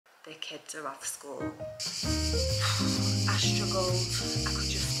the kids are off school. I struggled. I could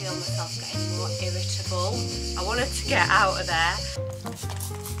just feel myself getting more irritable. I wanted to get out of there.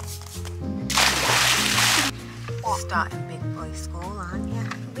 Starting big boy school, aren't you?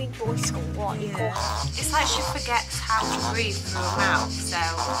 Big boy school, what you call it? It's like she forgets how to breathe through her mouth, so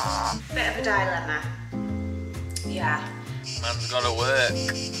bit of a dilemma. Yeah. Man's got to work.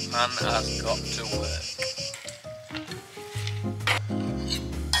 Man has got to work.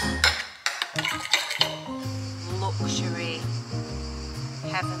 Luxury,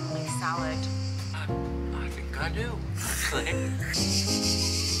 heavenly salad. I think I do, actually.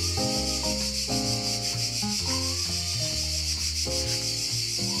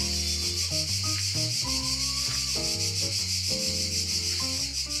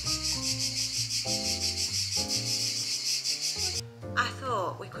 I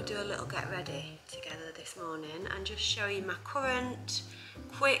thought we could do a little get ready together this morning and just show you my current,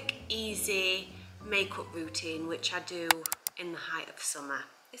 quick, easy makeup routine, which I do in the height of summer.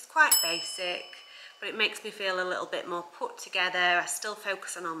 It's quite basic, but it makes me feel a little bit more put together. I still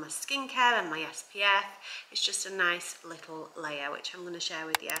focus on all my skincare and my SPF. It's just a nice little layer, which I'm going to share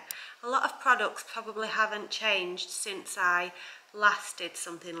with you. A lot of products probably haven't changed since I last did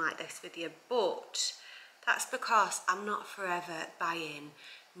something like this with you, but that's because I'm not forever buying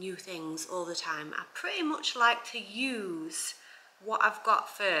new things all the time. I pretty much like to use what I've got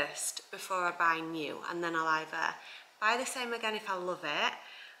first before I buy new, and then I'll either buy the same again if I love it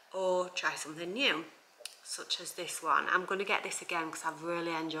or try something new, such as this one. I'm going to get this again because I've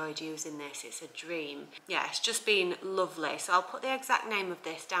really enjoyed using this. It's a dream. Yeah, it's just been lovely. So I'll put the exact name of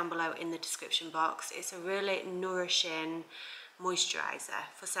this down below in the description box. It's a really nourishing moisturiser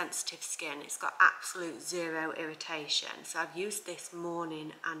for sensitive skin. It's got absolute zero irritation, so I've used this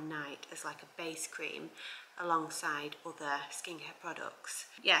morning and night as like a base cream alongside other skincare products.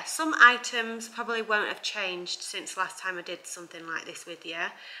 Yeah, some items probably won't have changed since last time I did something like this with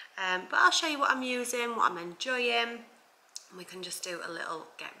you, but I'll show you what I'm using, what I'm enjoying, and we can just do a little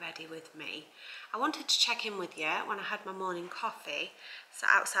get ready with me. I wanted to check in with you when I had my morning coffee, so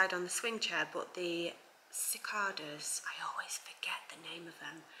outside on the swing chair, but the cicadas, I always forget the name of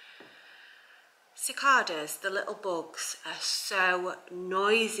them. Cicadas, the little bugs, are so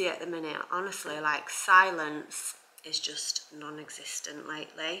noisy at the minute. Honestly, like silence is just non-existent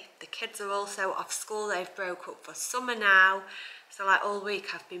lately. The kids are also off school. They've broke up for summer now. So like all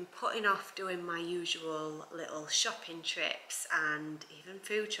week I've been putting off doing my usual little shopping trips and even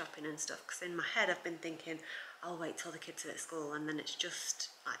food shopping and stuff, because in my head I've been thinking I'll wait till the kids are at school, and then it's just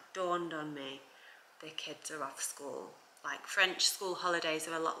like dawned on me the kids are off school. Like French school holidays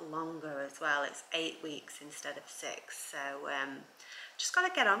are a lot longer as well. It's 8 weeks instead of 6. So just got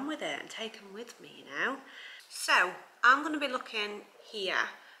to get on with it and take them with me, you know. So I'm going to be looking here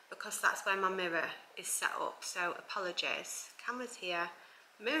because that's where my mirror is set up. So apologies. Camera's here,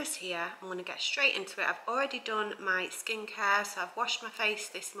 mirror's here. I'm going to get straight into it. I've already done my skincare, so I've washed my face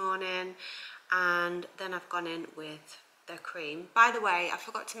this morning and then I've gone in with the cream. By the way, I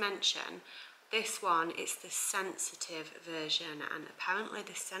forgot to mention, this one is the sensitive version, and apparently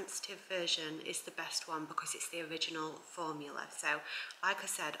the sensitive version is the best one because it's the original formula. So like I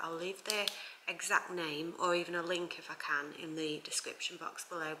said, I'll leave the exact name or even a link if I can in the description box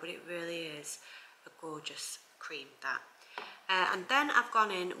below, but it really is a gorgeous cream, that. And then I've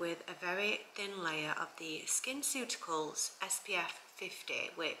gone in with a very thin layer of the Ceuticals SPF 50,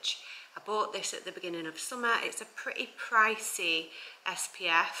 which I bought this at the beginning of summer. It's a pretty pricey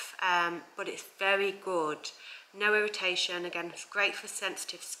SPF, but it's very good. No irritation. Again, it's great for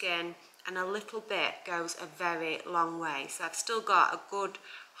sensitive skin, and a little bit goes a very long way. So I've still got a good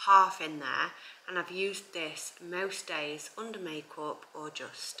half in there, and I've used this most days under makeup or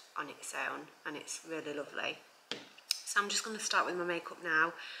just on its own, and it's really lovely. So I'm just going to start with my makeup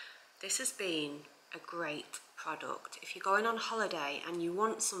now. This has been a great product. If you're going on holiday and you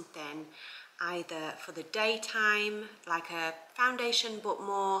want something either for the daytime, like a foundation but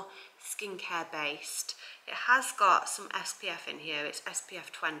more skincare based, it has got some SPF in here. It's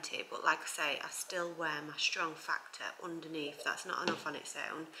SPF 20, but like I say, I still wear my strong factor underneath. That's not enough on its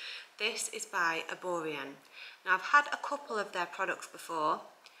own. This is by Enorian. Now I've had a couple of their products before,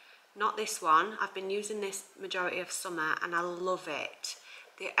 not this one. I've been using this majority of summer and I love it.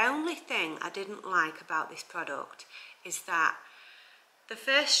 The only thing I didn't like about this product is that the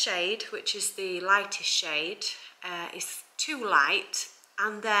first shade, which is the lightest shade, is too light,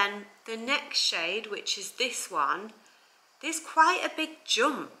 and then the next shade, which is this one, there's quite a big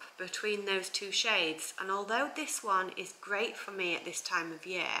jump between those two shades. And although this one is great for me at this time of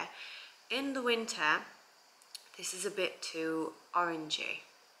year, in the winter this is a bit too orangey.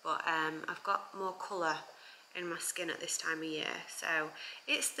 but I've got more colour in my skin at this time of year. So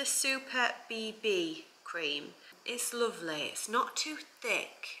it's the Super BB cream. It's lovely. It's not too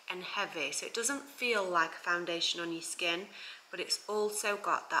thick and heavy, so it doesn't feel like a foundation on your skin, but it's also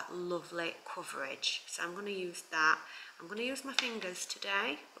got that lovely coverage. So I'm going to use that. I'm going to use my fingers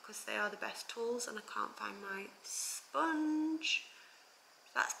today because they are the best tools, and I can't find my sponge.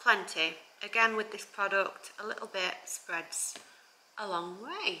 That's plenty. Again, with this product, a little bit spreads a long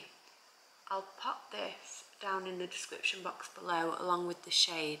way. I'll pop this down in the description box below along with the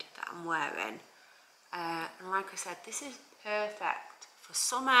shade that I'm wearing. And like I said, this is perfect for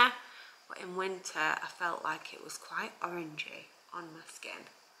summer, but in winter I felt like it was quite orangey on my skin.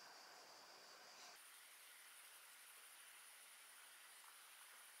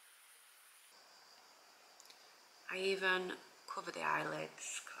 I even cover the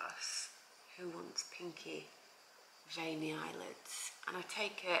eyelids because who wants pinky, veiny eyelids? And I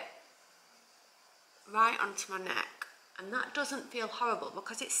take it right onto my neck, and that doesn't feel horrible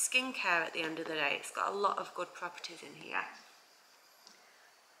because it's skincare at the end of the day. It's got a lot of good properties in here.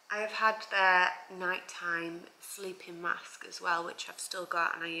 I have had their nighttime sleeping mask as well, which I've still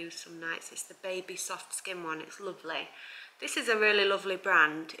got and I use some nights. It's the baby soft skin one. It's lovely. This is a really lovely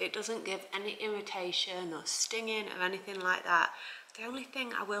brand. It doesn't give any irritation or stinging or anything like that. The only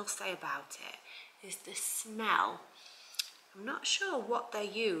thing I will say about it is the smell. I'm not sure what they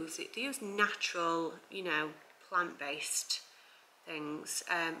use. They use natural, you know, plant-based things,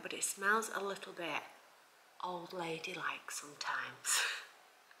 but it smells a little bit old lady-like sometimes.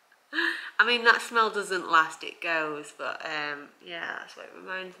 I mean, that smell doesn't last, it goes, but yeah, that's what it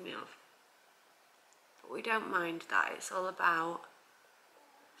reminds me of. But we don't mind that. It's all about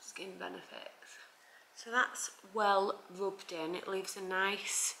skin benefits. So that's well rubbed in. It leaves a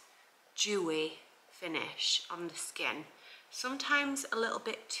nice dewy finish on the skin. Sometimes a little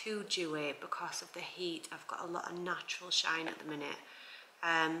bit too dewy because of the heat. I've got a lot of natural shine at the minute.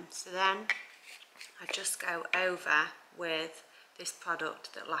 So then I just go over with this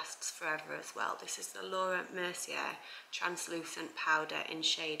product that lasts forever as well. This is the Mercier translucent powder in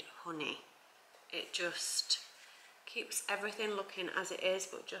shade Honey. It just keeps everything looking as it is,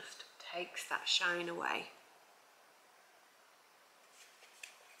 but just takes that shine away.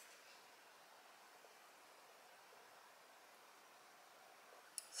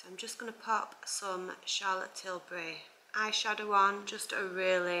 So I'm just going to pop some Charlotte Tilbury eyeshadow on, just a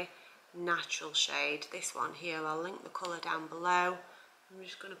really natural shade. This one here, I'll link the colour down below. I'm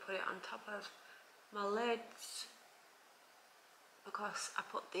just going to put it on top of my lids because I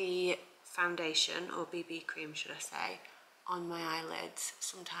put the foundation, or BB cream should I say, on my eyelids.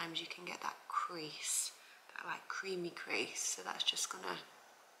 Sometimes you can get that crease, that like creamy crease, so that's just going to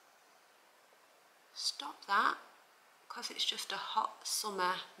stop that. Because it's just a hot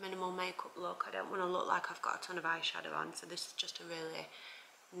summer minimal makeup look, I don't want to look like I've got a ton of eyeshadow on, so this is just a really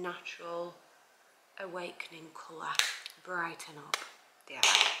natural awakening colour, brighten up the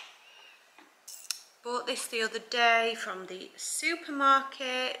eye. Bought this the other day from the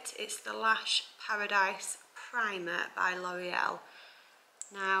supermarket. It's the Lash Paradise Primer by L'Oreal.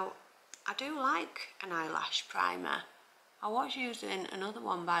 Now, I do like an eyelash primer. I was using another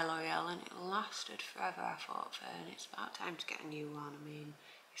one by L'Oreal and it lasted forever. I thought, Fern, it's about time to get a new one. I mean,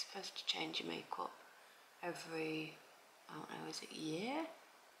 you're supposed to change your makeup every, I don't know, is it a year?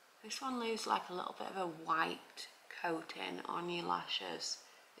 This one leaves like a little bit of a white coating on your lashes.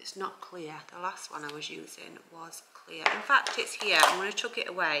 It's not clear. The last one I was using was clear. In fact, it's here. I'm going to chuck it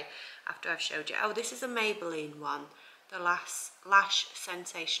away after I've showed you. Oh, this is a Maybelline one. The Lash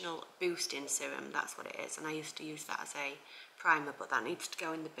Sensational Boosting Serum, that's what it is, and I used to use that as a primer, but that needs to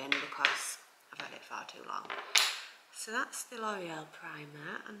go in the bin because I've had it far too long. So that's the L'Oreal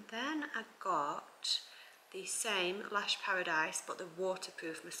primer, and then I got the same Lash Paradise but the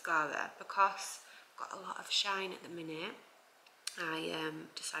waterproof mascara. Because I've got a lot of shine at the minute, I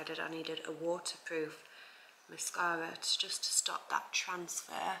decided I needed a waterproof mascara just to stop that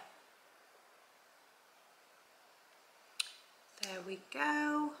transfer. There we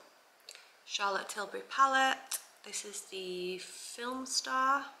go. Charlotte Tilbury palette. This is the Film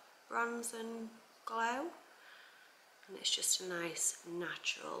Star Bronze and Glow. And it's just a nice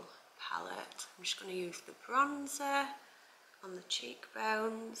natural palette. I'm just going to use the bronzer on the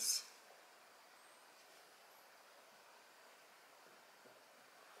cheekbones.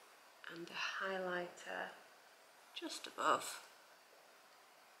 And a highlighter just above.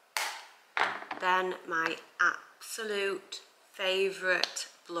 Then my absolute favourite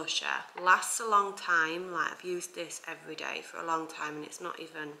blusher, lasts a long time, like I've used this every day for a long time and it's not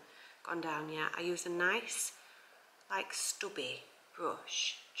even gone down yet. I use a nice like stubby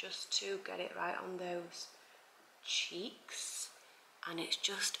brush just to get it right on those cheeks, and it's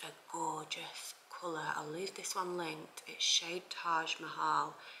just a gorgeous colour. I'll leave this one linked. It's shade Taj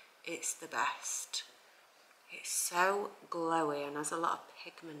Mahal. It's the best. It's so glowy and has a lot of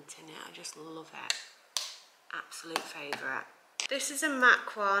pigment in it. I just love it. Absolute favourite. This is a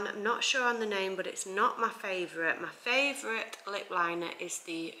MAC one. I'm not sure on the name, but it's not my favourite. My favourite lip liner is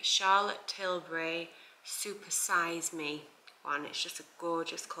the Charlotte Tilbury Super Size Me one. It's just a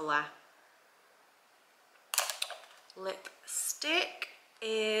gorgeous colour. Lipstick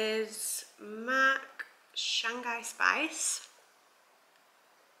is MAC Shanghai Spice.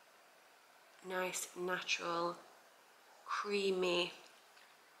 Nice natural creamy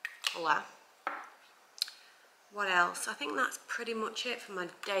colour. What else? I think that's pretty much it for my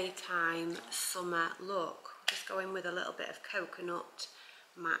daytime summer look. Just go in with a little bit of coconut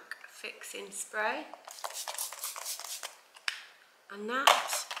MAC fixing spray. And that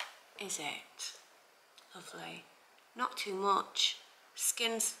is it. Lovely. Not too much.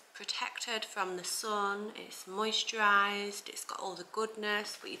 Skin's protected from the sun, it's moisturised, it's got all the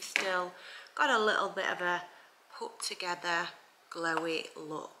goodness, but you've still got a little bit of a put together glowy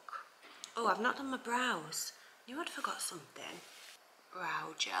look. Oh, I've not done my brows. Knew I'd forgot something.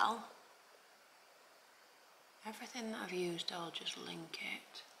 Brow gel. Everything that I've used, I'll just link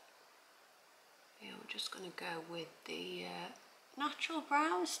it. Yeah, I'm just going to go with the natural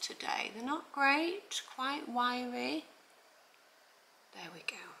brows today. They're not great, quite wiry. There we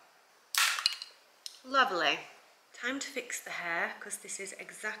go. Lovely. Time to fix the hair, because this is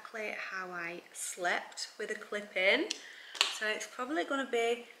exactly how I slept, with a clip in. So it's probably going to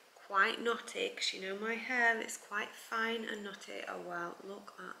be quite knotty, because you know my hair is quite fine and knotty. Oh wow,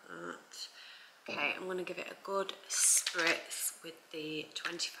 look at that. Okay, I'm going to give it a good spritz with the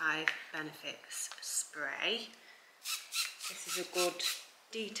 25 Benefits spray. This is a good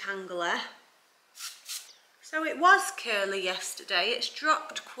detangler. So it was curly yesterday. It's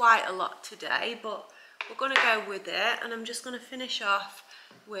dropped quite a lot today, but we're going to go with it, and I'm just going to finish off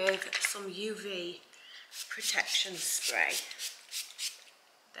with some UV protection spray.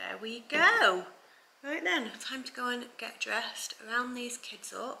 There we go. Right then, time to go and get dressed, round these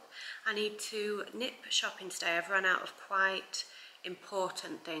kids up. I need to nip shopping today. I've run out of quite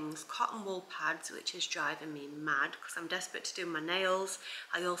important things. Cotton wool pads, which is driving me mad because I'm desperate to do my nails.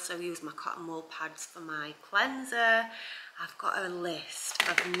 I also use my cotton wool pads for my cleanser. I've got a list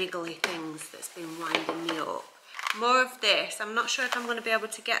of niggly things that's been winding me up. More of this. I'm not sure if I'm going to be able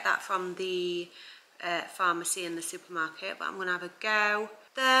to get that from the pharmacy in the supermarket, but I'm going to have a go.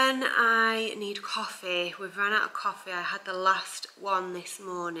 Then I need coffee. We've run out of coffee. I had the last one this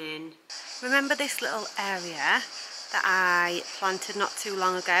morning. Remember this little area that I planted not too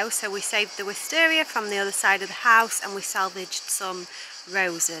long ago? So we saved the wisteria from the other side of the house, and we salvaged some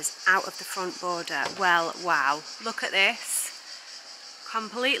roses out of the front border. Well, wow, look at this.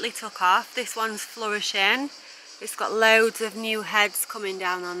 Completely took off. This one's flourishing. It's got loads of new heads coming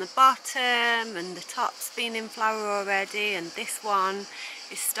down on the bottom, and the top's been in flower already, and this one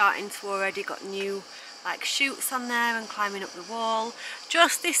is starting to already got new like shoots on there and climbing up the wall.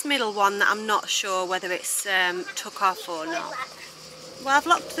 Just this middle one that I'm not sure whether it's took off or not. Well, I've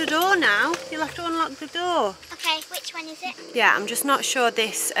locked the door now. You'll have to unlock the door. Okay, which one is it? Yeah, I'm just not sure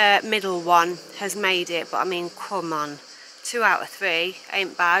this middle one has made it, but I mean, come on. 2 out of 3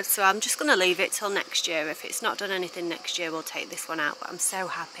 ain't bad, so I'm just going to leave it till next year. If it's not done anything next year, we'll take this one out, but I'm so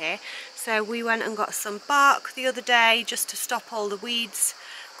happy. So we went and got some bark the other day just to stop all the weeds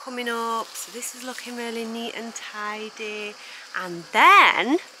coming up. So this is looking really neat and tidy. And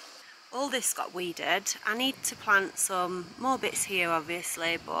then all this got weeded. I need to plant some more bits here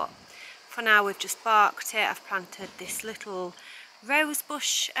obviously, but for now we've just barked it. I've planted this little rose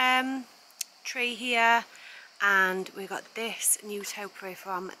bush tree here, and we got this new topiary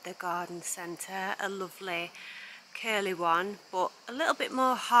from the garden centre, a lovely curly one, but a little bit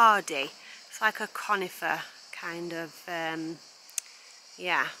more hardy. It's like a conifer kind of,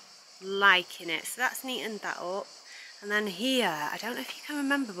 yeah, liking it. So that's neatened that up. And then here, I don't know if you can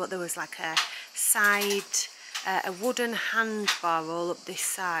remember, but there was like a side, a wooden handbar all up this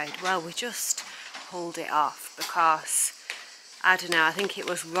side. Well, we just pulled it off because, I don't know, I think it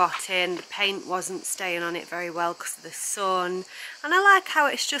was rotting. The paint wasn't staying on it very well because of the sun. And I like how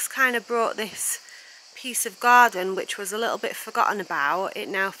it's just kind of brought this piece of garden, which was a little bit forgotten about. It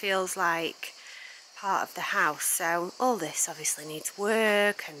now feels like part of the house. So all this obviously needs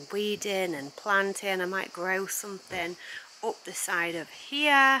work and weeding and planting. I might grow something up the side of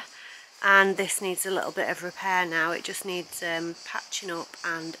here, and this needs a little bit of repair now. It just needs patching up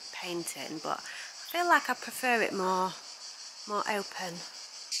and painting, but I feel like I prefer it more more open.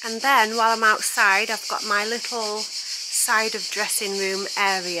 And then while I'm outside, I've got my little side of dressing room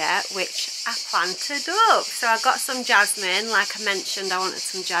area which I planted up. So I got some jasmine, like I mentioned, I wanted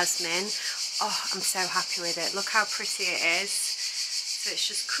some jasmine. Oh, I'm so happy with it. Look how pretty it is. So it's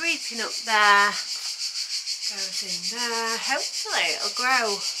just creeping up there, goes in there. Hopefully it'll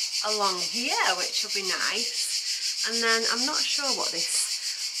grow along here, which will be nice. And then I'm not sure what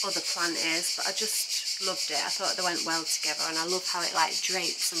this other plant is, but I just loved it. I thought they went well together, and I love how it like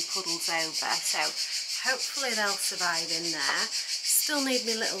drapes and puddles over. So hopefully they'll survive in there. Still need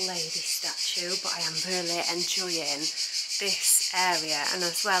my little lady statue, but I am really enjoying this area. And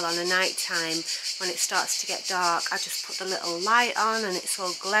as well, on a night time when it starts to get dark, I just put the little light on and it's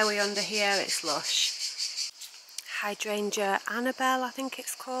all glowy under here. It's lush. Hydrangea Annabelle, I think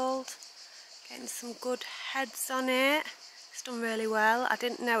it's called. Getting some good heads on it. It's done really well. I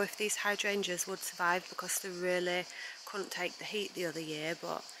didn't know if these hydrangeas would survive because they really couldn't take the heat the other year,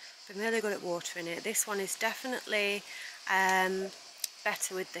 but I've been really good at watering it. This one is definitely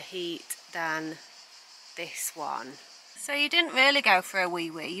better with the heat than this one. So you didn't really go for a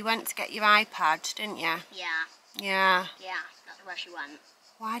wee-wee, you went to get your iPad, didn't you? Yeah. Yeah. Yeah, that's where she went.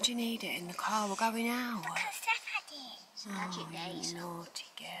 Why do you need it in the car? We're going out. Because Steph had it. Oh, you naughty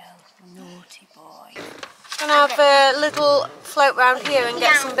girl, naughty boy. Gonna have a little float round here and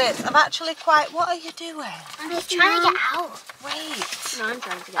get some bits. I'm actually quite... What are you doing? I'm just trying to get out. Wait. No, I'm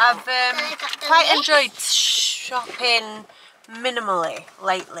trying to get out. I've quite enjoyed shopping minimally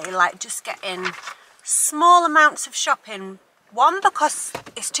lately, like just getting small amounts of shopping. One, because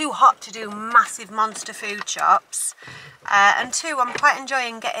it's too hot to do massive monster food shops, and two, I'm quite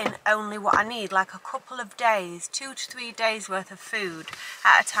enjoying getting only what I need, like a couple of days, 2 to 3 days worth of food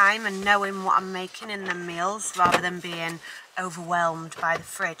at a time, and knowing what I'm making in the meals rather than being overwhelmed by the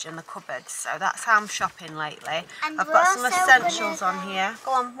fridge and the cupboards. So that's how I'm shopping lately. And I've got some essentials on here.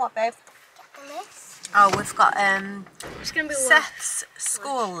 Go on, what babe? Get the list. Oh, we've got It's gonna be Seth's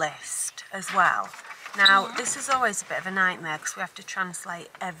school list as well. Now, this is always a bit of a nightmare because we have to translate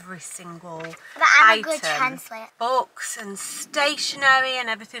every single But I'm item, a good translator. books and stationery and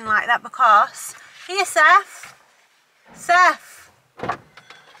everything like that, because... Here, Seth! Seth!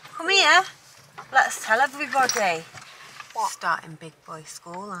 Come here! Let's tell everybody. What? Starting big boy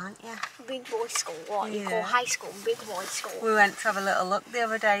school, aren't you? Big boy school, what you Yeah. call high school, big boy school. We went to have a little look the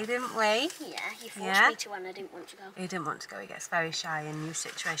other day, didn't we? Yeah, you forced Yeah. me to when I didn't want to go. He didn't want to go, he gets very shy in new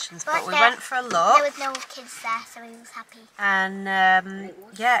situations, But but we there- went for a look. There was no kids there, so he was happy. And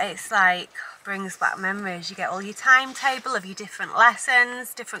yeah, it's like brings back memories. You get all your timetable of your different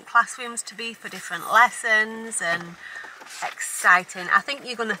lessons, different classrooms to be for different lessons, and exciting. I think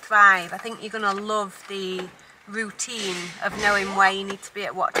you're going to thrive. I think you're going to love the routine of knowing where you need to be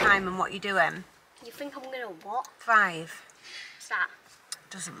at what time and what you're doing. You think I'm gonna what? Thrive. What's that?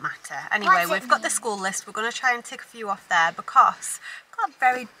 Doesn't matter. Anyway, What's it we've got the mean? school list. We're going to try and tick a few off there because I've got a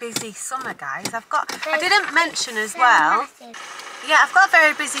very busy summer, guys. I didn't mention as well. Yeah, I've got a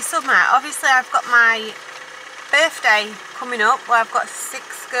very busy summer. Obviously, I've got my birthday coming up where I've got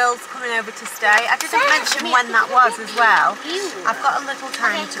 6 girls coming over to stay. I didn't mention when that was as well. I've got a little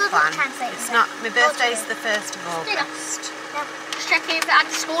time to good plan. translate It's then. not, my birthday's the 1st of Do that. August. No, just checking if it had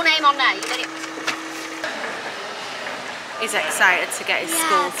the school name on there, you did it. He's excited to get his Yeah,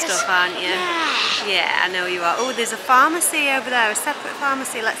 school 'cause- stuff, aren't you? Yeah, I know you are. Oh, there's a pharmacy over there, a separate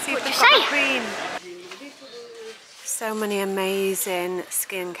pharmacy. Let's see if What'd they've you got the cream. So many amazing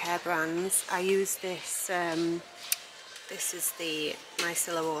skincare brands. I use this, this is the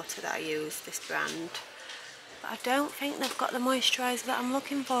micellar water that I use, this brand. But I don't think they've got the moisturiser that I'm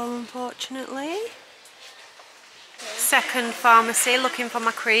looking for, unfortunately. Second pharmacy, looking for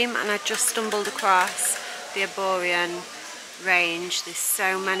my cream, and I just stumbled across the Enorian range. There's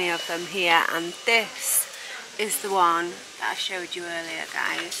so many of them here, and this is the one that I showed you earlier,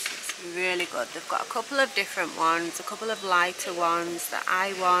 guys. It's really good. They've got a couple of different ones, a couple of lighter ones, the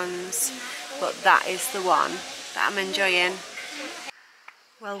eye ones, but that is the one that I'm enjoying.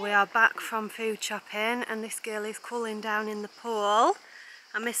 Well, we are back from food shopping, and this girl is cooling down in the pool.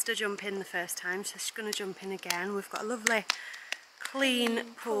 I missed her jump in the first time, so she's going to jump in again. We've got a lovely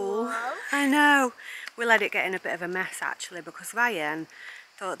clean pool. I know. We let it get in a bit of a mess actually, because Ryan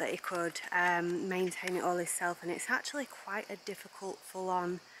thought that he could maintain it all himself, and it's actually quite a difficult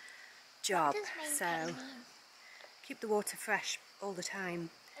full-on job. So keep the water fresh all the time.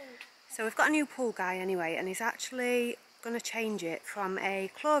 So we've got a new pool guy anyway, and he's actually going to change it from a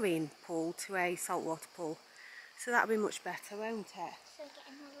chlorine pool to a saltwater pool. So that'll be much better, won't it?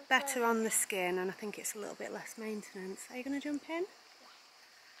 Better on the skin, and I think it's a little bit less maintenance. Are you going to jump in?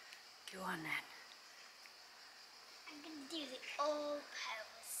 Go on then. do the all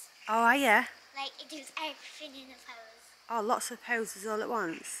pose. Oh, are you? Like, it does everything in the pose. Oh, lots of poses all at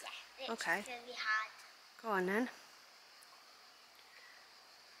once? Yeah, Okay. It's going to be hard. Go on then.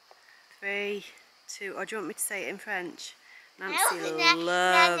 3, 2, or do you want me to say it in French? Nancy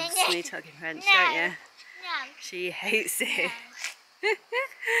loves me talking French, don't you? No. She hates it. No.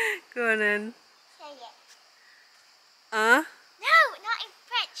 Go on then. Say it. Huh? No, not in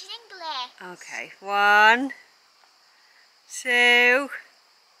French, in English. Okay, 1, 2,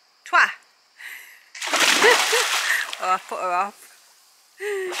 3. Oh, I put her off.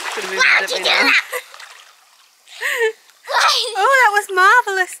 Gonna be mad at me now. Oh, that was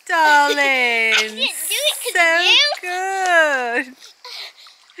marvellous, darling. I didn't do it because so of you. Good.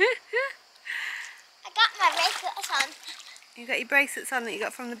 I got my bracelets on. You got your bracelets on that you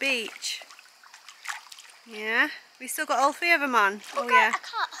got from the beach? Yeah? We still got all 3 of them on? Oh, Oh, God, yeah. I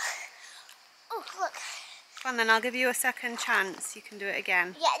can't. Oh, look. Come on then, I'll give you a second chance. You can do it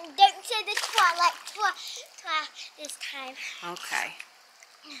again. Yeah, and don't say the twa like twa this time. Okay.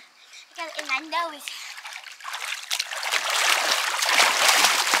 I got it in my nose.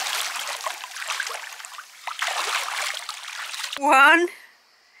 One,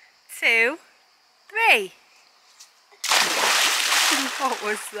 2, 3. What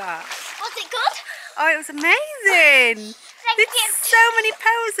was that? Was it good? Oh, it was amazing. Thank Did you. so many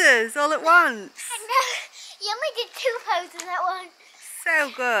poses all at once. I know. You only did 2 poses at once. So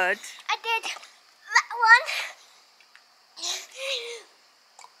good. I did that one.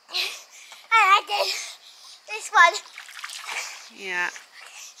 And I did this one. Yeah.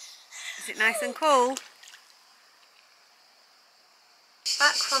 Is it nice and cool?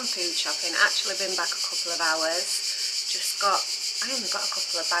 Back from food shopping, actually been back a couple of hours. I only got a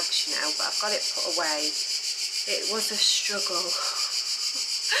couple of bags, you know, but I've got it put away. It was a struggle.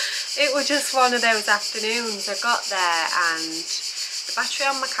 It was just one of those afternoons. I got there and the battery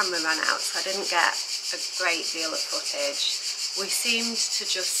on my camera ran out, so I didn't get a great deal of footage. We seemed to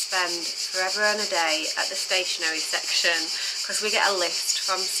just spend forever and a day at the stationery section because we get a list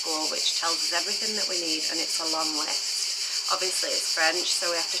from school which tells us everything that we need, and it's a long list. Obviously it's French,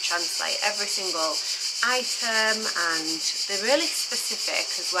 so we have to translate every single item, and they're really specific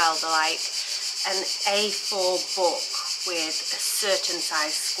as well. They're like an A4 book with a certain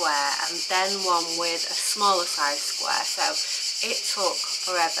size square and then one with a smaller size square, so it took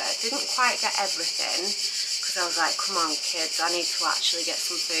forever. Didn't quite get everything because I was like, come on kids, I need to actually get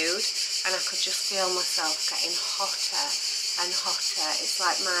some food, and I could just feel myself getting hotter and hotter. It's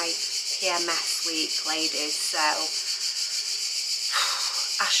like my PMS week, ladies, so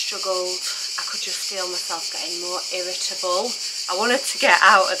I struggled. I could just feel myself getting more irritable. I wanted to get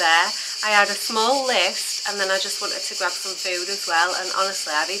out of there. I had a small list and then I just wanted to grab some food as well, and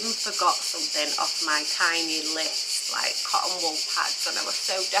honestly I'd even forgot something off my tiny list, like cotton wool pads, and I was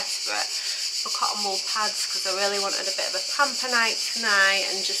so desperate for cotton wool pads because I really wanted a bit of a pamper night tonight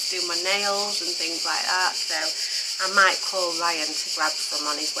and just do my nails and things like that, so I might call Ryan to grab some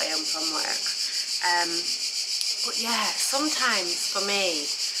on his way home from work. But yeah, sometimes for me,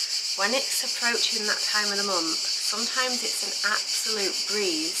 when it's approaching that time of the month, sometimes it's an absolute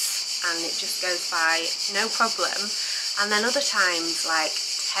breeze and it just goes by no problem, and then other times, like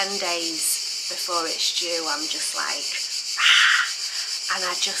 10 days before it's due, I'm just like, and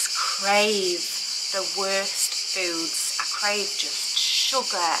I just crave the worst foods. I crave just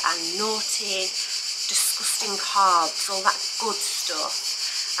sugar and naughty, disgusting carbs, all that good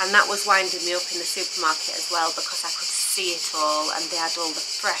stuff. And that was winding me up in the supermarket as well, because I could see it all, and they had all the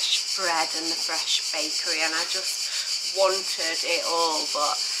fresh bread and the fresh bakery, and I just wanted it all.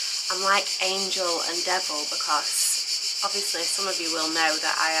 But I'm like angel and devil, because obviously some of you will know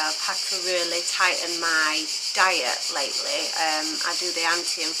that I have had to really tighten my diet lately. I do the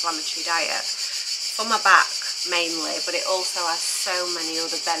anti-inflammatory diet for my back mainly, but it also has so many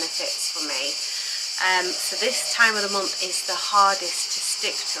other benefits for me. So this time of the month is the hardest to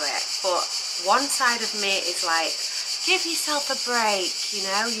stick to it, but one side of me is like, give yourself a break, you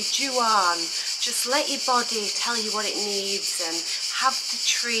know, you're due on, just let your body tell you what it needs and have the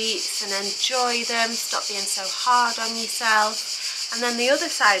treats and enjoy them, stop being so hard on yourself. And then the other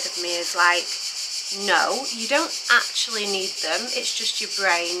side of me is like, no, you don't actually need them, it's just your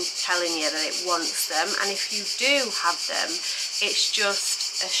brain telling you that it wants them, and if you do have them, it's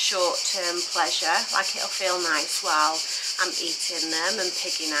just a short-term pleasure, like it'll feel nice while I'm eating them and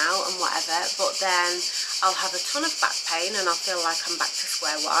pigging out and whatever, but then I'll have a ton of back pain and I'll feel like I'm back to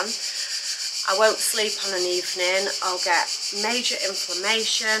square one. I won't sleep on an evening, I'll get major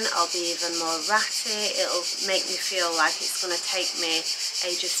inflammation, I'll be even more ratty, it'll make me feel like it's going to take me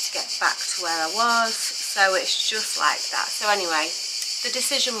ages to get back to where I was. So it's just like that. So anyway, the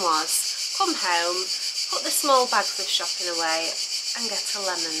decision was come home, put the small bags of shopping away and get a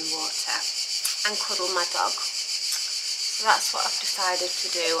lemon water and cuddle my dog. So that's what I've decided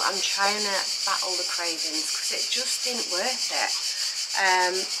to do. I'm trying to battle the cravings because it just didn't worth it.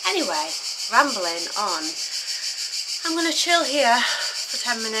 Anyway, rambling on. I'm going to chill here for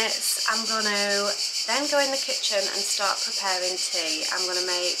 10 minutes. I'm going to then go in the kitchen and start preparing tea. I'm going to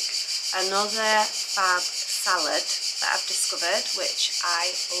make another fab salad that I've discovered, which I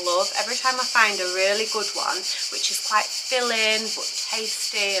love. Every time I find a really good one, which is quite filling but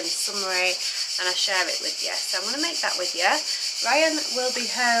tasty and summery, and I share it with you. So I'm going to make that with you. Ryan will be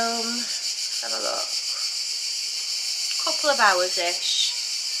home, let's have a look, couple of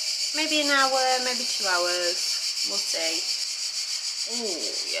hours-ish. Maybe an hour, maybe 2 hours. We'll see. Oh,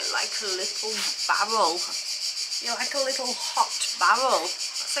 you're like a little barrel. You're like a little hot barrel.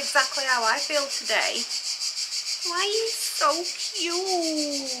 That's exactly how I feel today. Why are you so cute?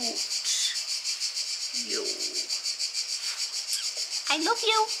 You. I love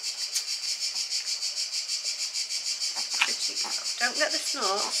you. Pretty girl. Don't get the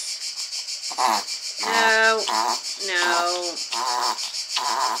snorts. No. No.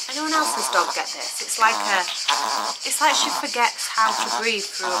 Anyone else's dog get this? It's like she forgets how to breathe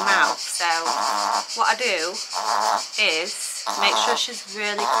through her mouth. So what I do is make sure she's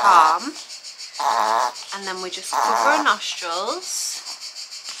really calm, and then we just cover her nostrils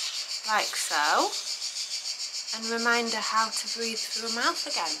like so and remind her how to breathe through her mouth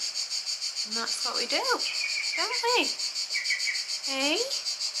again. And that's what we do, don't we? Hey?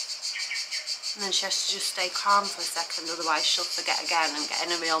 And then she has to just stay calm for a second, otherwise she'll forget again and get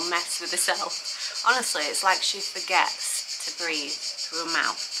in a real mess with herself. Honestly, it's like she forgets to breathe through her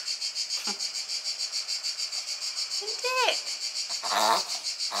mouth. Isn't it?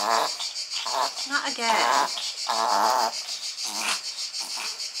 Not again.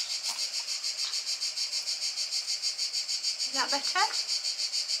 Is that better?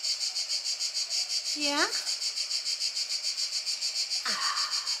 Yeah?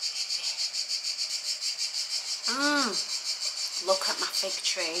 Look at my fig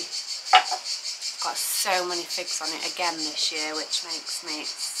tree. I've got so many figs on it again this year, which makes me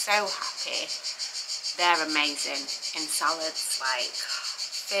so happy. They're amazing in salads, like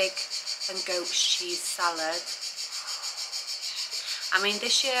fig and goat's cheese salad. I mean,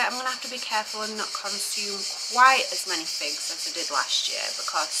 this year I'm going to have to be careful and not consume quite as many figs as I did last year,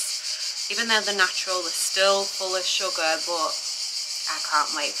 because even though they're natural, they're still full of sugar, but I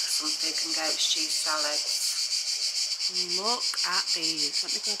can't wait for some fig and goat's cheese salads. Look at these.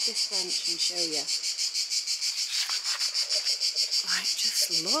 Let me grab this branch and show you. Like, just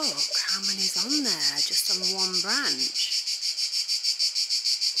look how many's on there, just on one branch.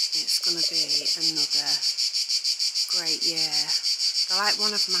 It's going to be another great year. They're like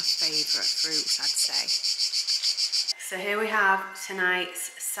one of my favourite fruits, I'd say. So here we have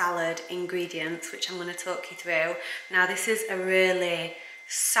tonight's salad ingredients, which I'm going to talk you through. Now, this is a really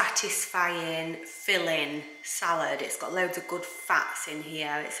satisfying, filling salad. It's got loads of good fats in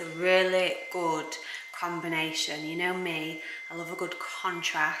here. It's a really good combination. You know me, I love a good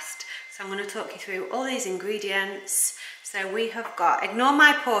contrast. So I'm going to talk you through all these ingredients. So we have got, ignore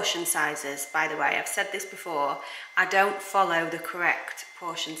my portion sizes, by the way. I've said this before, I don't follow the correct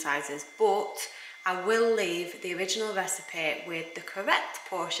portion sizes, but I will leave the original recipe with the correct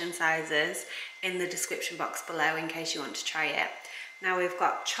portion sizes in the description box below in case you want to try it. Now we've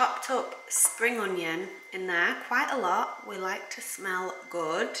got chopped up spring onion in there, quite a lot. We like to smell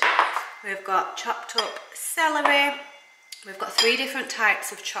good. We've got chopped up celery. We've got 3 different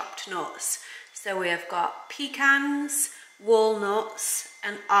types of chopped nuts. So we have got pecans, walnuts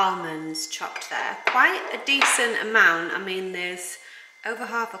and almonds chopped there. Quite a decent amount. I mean, there's over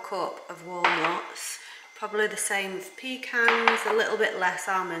half a cup of walnuts. Probably the same with pecans, a little bit less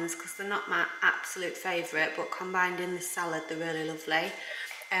almonds because they're not my absolute favourite, but combined in the salad they're really lovely.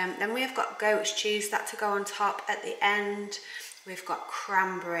 Then we've got goat's cheese, that to go on top at the end. We've got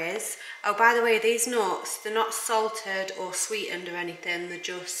cranberries. Oh, by the way, these nuts, they're not salted or sweetened or anything, they're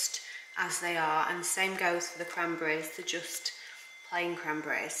just as they are, and same goes for the cranberries, they're just plain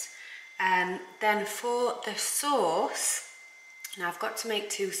cranberries. Then for the sauce, now I've got to make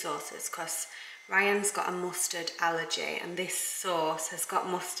 2 sauces because Ryan's got a mustard allergy and this sauce has got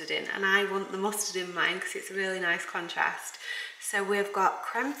mustard in, and I want the mustard in mine because it's a really nice contrast. So we've got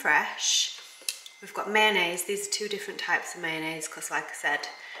creme fraiche, we've got mayonnaise. These are 2 different types of mayonnaise because, like I said,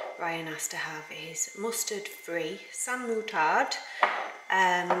 Ryan has to have his mustard free sans moutarde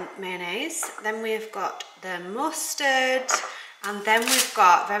mayonnaise. Then we've got the mustard, and then we've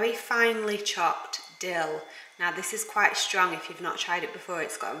got very finely chopped dill. Now this is quite strong if you've not tried it before.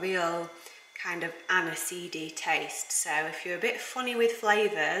 It's got a real kind of aniseedy taste. So if you're a bit funny with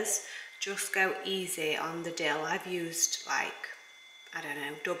flavours, just go easy on the dill. I've used like, I don't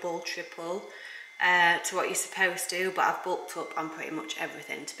know, double, triple to what you're supposed to, but I've bulked up on pretty much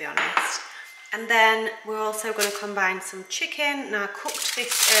everything, to be honest. And then we're also going to combine some chicken. Now I cooked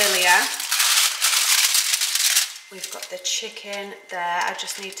this earlier. We've got the chicken there. I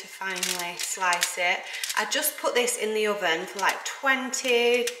just need to finally slice it. I just put this in the oven for like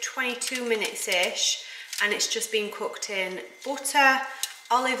 20-22 minutes-ish, and it's just been cooked in butter,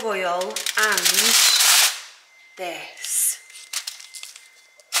 olive oil, and this.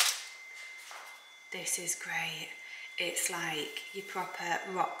 This is great. It's like your proper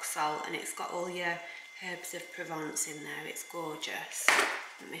rock salt, and it's got all your herbs of Provence in there. It's gorgeous.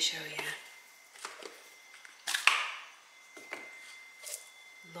 Let me show you.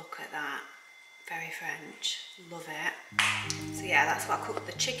 Look at that. Very French. Love it. So yeah, that's what I cooked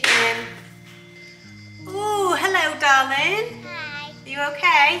the chicken in. Oh, hello, darling. Hi. Are you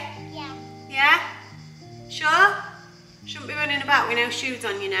okay? Yeah. Yeah? Sure? Shouldn't be running about with no shoes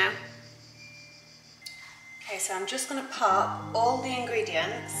on, you know. Okay, so I'm just going to pop all the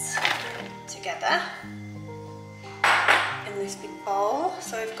ingredients together in this big bowl.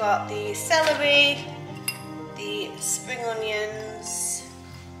 So we've got the celery, the spring onions,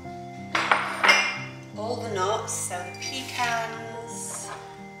 all the nuts, so the pecans,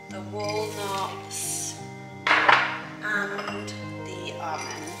 the walnuts, and the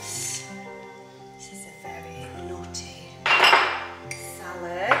almonds. This is a very nutty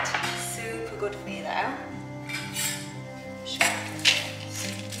salad. Super good for you though.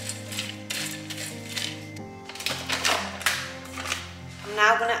 I'm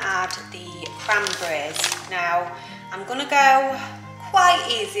now going to add the cranberries. Now I'm going to go quite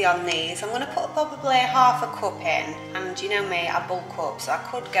easy on these. I'm going to put probably half a cup in, and you know me, I bulk up, so I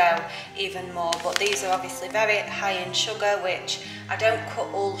could go even more, but these are obviously very high in sugar, which I don't cut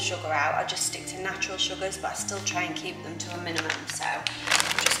all sugar out. I just stick to natural sugars, but I still try and keep them to a minimum. So I'm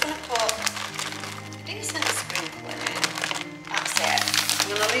just going to put a decent sprinkle in. That's it. I'm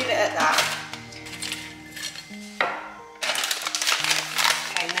going to leave it at that.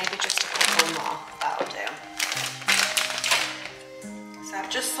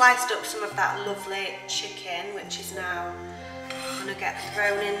 Just sliced up some of that lovely chicken, which is now going to get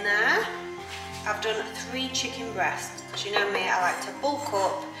thrown in there. I've done 3 chicken breasts, because you know me, I like to bulk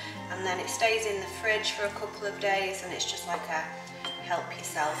up and then it stays in the fridge for a couple of days, and it's just like a help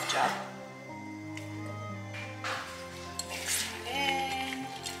yourself job. Mix it in.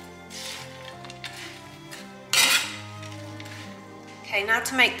 Okay, now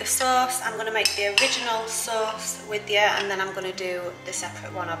to make the sauce, I'm going to make the original sauce with you, and then I'm going to do the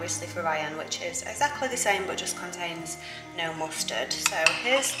separate one obviously for Ryan, which is exactly the same but just contains no mustard. So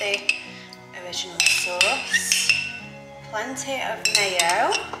here's the original sauce, plenty of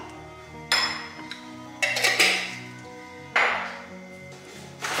mayo,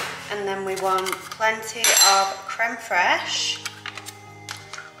 and then we want plenty of creme fraiche.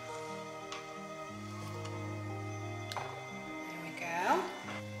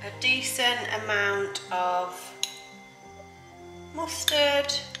 A decent amount of mustard,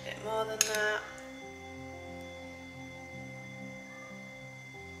 a bit more than that.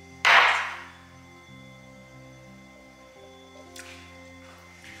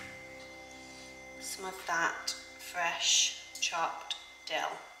 Some of that fresh chopped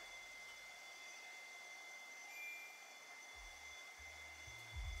dill.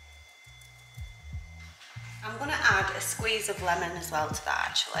 I'm going to add a squeeze of lemon as well to that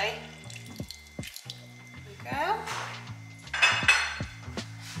actually. There we go.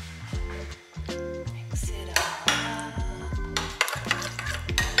 Mix it up.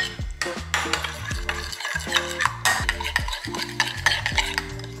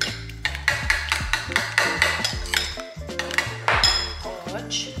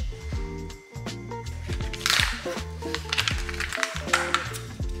 Gorge.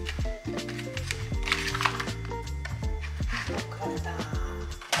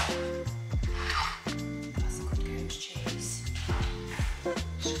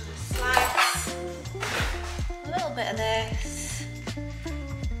 Of this.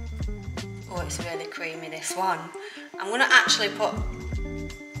 Oh, it's really creamy, this one. I'm going to actually put,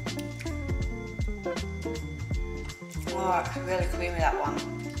 oh, it's really creamy, that one.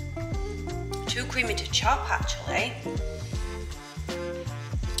 Too creamy to chop actually.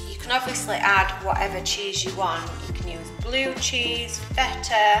 You can obviously add whatever cheese you want. You can use blue cheese,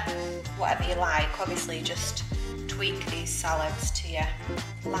 feta, whatever you like. Obviously just tweak tweak these salads to your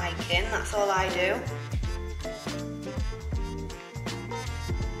liking, that's all I do.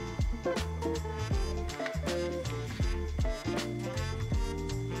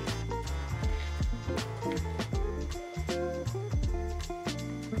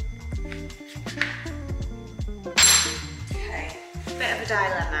 Okay, bit of a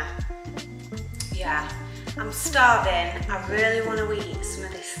dilemma. Yeah, I'm starving. I really want to eat some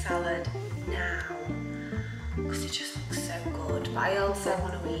of this salad now because it just looks so good, but I also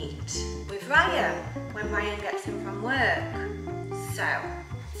want to eat with Ryan when Ryan gets in from work. So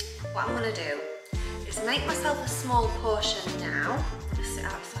what I'm going to do is make myself a small portion now, just sit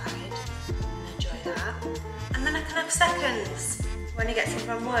outside and enjoy that, and then I can have seconds when he gets in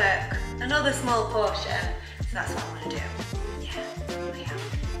from work, another small portion. So that's what I'm going to do. Yeah, I am.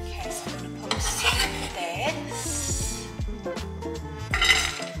 Okay, so I'm going to put some of this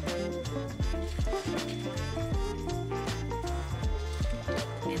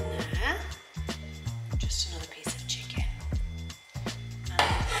in there. Just another piece of chicken.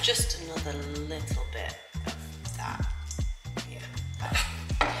 And just another little bit of that. Yeah.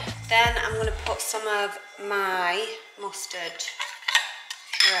 Then I'm going to put some of my mustard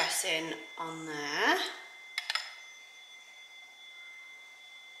dressing on there.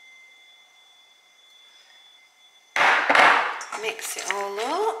 Mix it all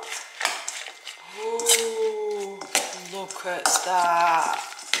up. Ooh, look at that.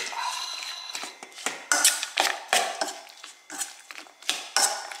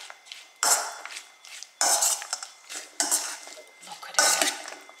 Look at it.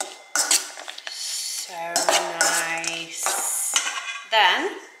 So nice. Then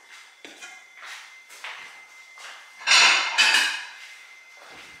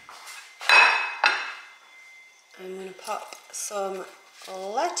I'm going to pop some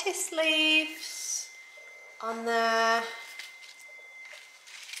lettuce leaves on there.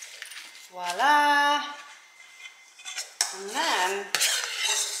 Voila. And then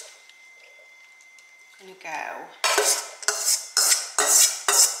I'm going to go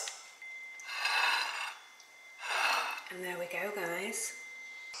and there we go, guys.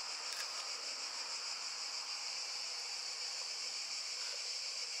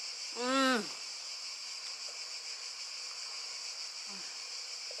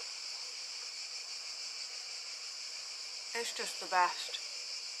 It's just the best.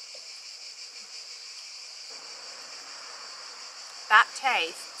 That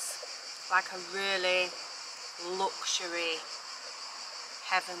tastes like a really luxury,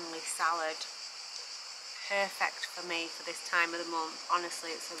 heavenly salad. Perfect for me for this time of the month.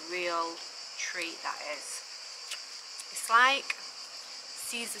 Honestly, it's a real treat, that is. It's like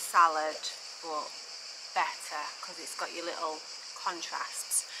Caesar salad, but better because it's got your little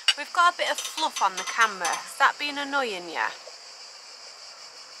contrasts. We've got a bit of fluff on the camera. Has that been annoying you?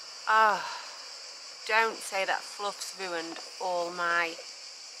 Oh, don't say that fluff's ruined all my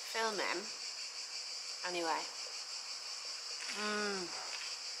filming. Anyway, I'm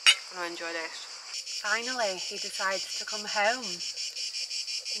gonna enjoy this. Finally, he decides to come home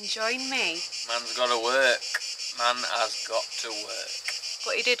and join me. Man's got to work. Man has got to work.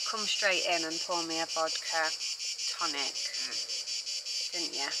 But he did come straight in and pour me a vodka tonic.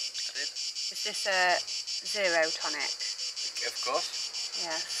 Didn't you? I did. Is this a zero tonic? Of course.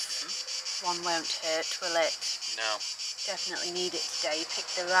 Yes. One won't hurt, will it? No. Definitely need it today. You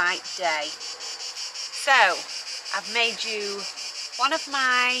picked the right day. So, I've made you one of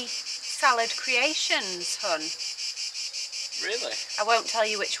my salad creations, hun. Really? I won't tell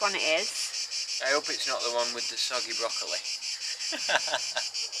you which one it is. I hope it's not the one with the soggy broccoli.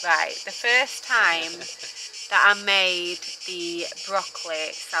 Right, the first time that I made the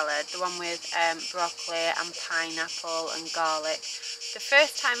broccoli salad, the one with broccoli and pineapple and garlic, the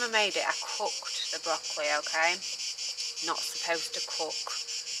first time I made it, I cooked the broccoli, okay? Not supposed to cook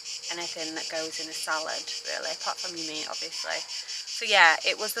anything that goes in a salad, really, apart from your meat, obviously. So yeah,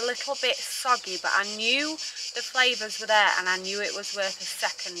 it was a little bit soggy, but I knew the flavours were there and I knew it was worth a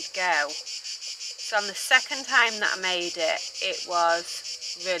second go. So on the second time that I made it, it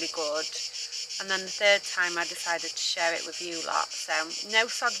was really good. And then the third time I decided to share it with you lot. So no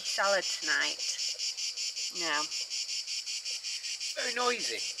soggy salad tonight. No. Very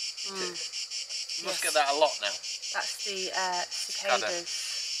noisy. You must get Yes. that a lot now. That's the cicadas.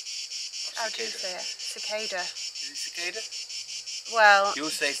 How do you say it? Cicada. Is it cicada? Well, You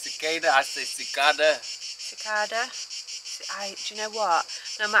say cicada, I say cicada. cicada. Do you know what?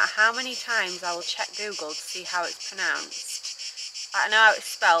 No matter how many times I will check Google to see how it's pronounced. I know how it's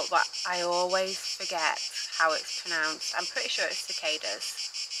spelled, but I always forget how it's pronounced. I'm pretty sure it's cicadas.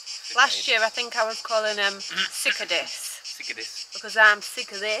 Last year I think I was calling them cicadis. Cicadis. Because I'm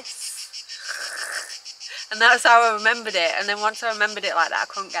sick of this. And that's how I remembered it. And then once I remembered it like that,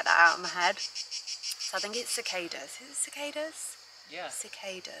 I couldn't get that out of my head. So I think it's cicadas. Is it cicadas? Yeah.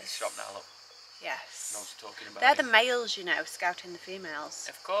 Cicadas. Stop now, look. Yes. I know what you're talking about. They're the males, you know, scouting the females.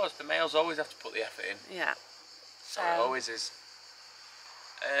 Of course, the males always have to put the effort in. Yeah. So it always is.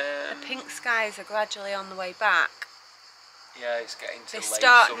 The pink skies are gradually on the way back. Yeah, it's getting to They late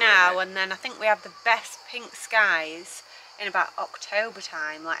start summer, now, innit? and then I think we have the best pink skies in about October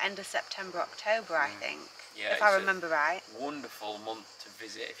time, like end of September, October, I think. Yeah, if I remember right. Wonderful month to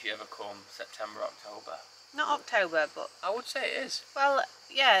visit if you ever come, September, October. Not October, but I would say it is. well,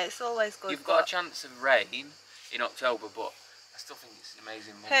 yeah, it's always good. You've got a chance of rain in October, but I still think it's an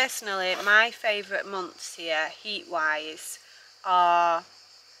amazing month. Personally, my favourite months here, heat-wise, are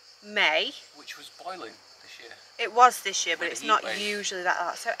May. Which was boiling this year. It was this year, but With it's the not heat wave. usually that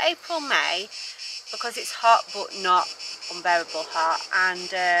hot. So April, May, because it's hot but not unbearable hot,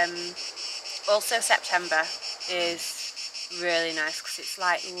 and also September is really nice because it's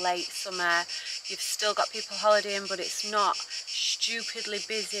like late summer. You've still got people holidaying, but it's not stupidly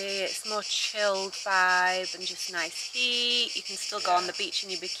busy. It's more chilled vibe and just nice heat. You can still go on the beach in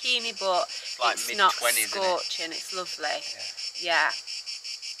your bikini, but like it's not mid-20s, scorching. It's lovely. Yeah. Yeah.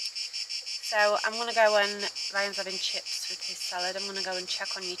 So I'm going to go and, Ryan's having chips with his salad. I'm going to go and check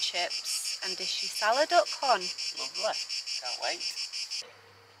on your chips and dish your salad up, hon. Lovely. Can't wait.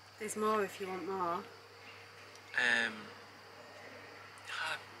 There's more if you want more.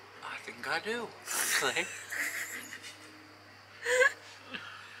 I think I do, actually.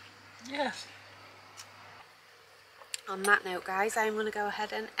 Yes. On that note, guys, I'm going to go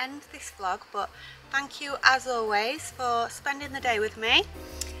ahead and end this vlog, but thank you as always for spending the day with me,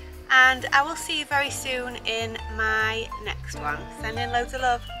 and I will see you very soon in my next one. Sending loads of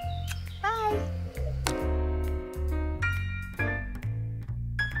love. Bye.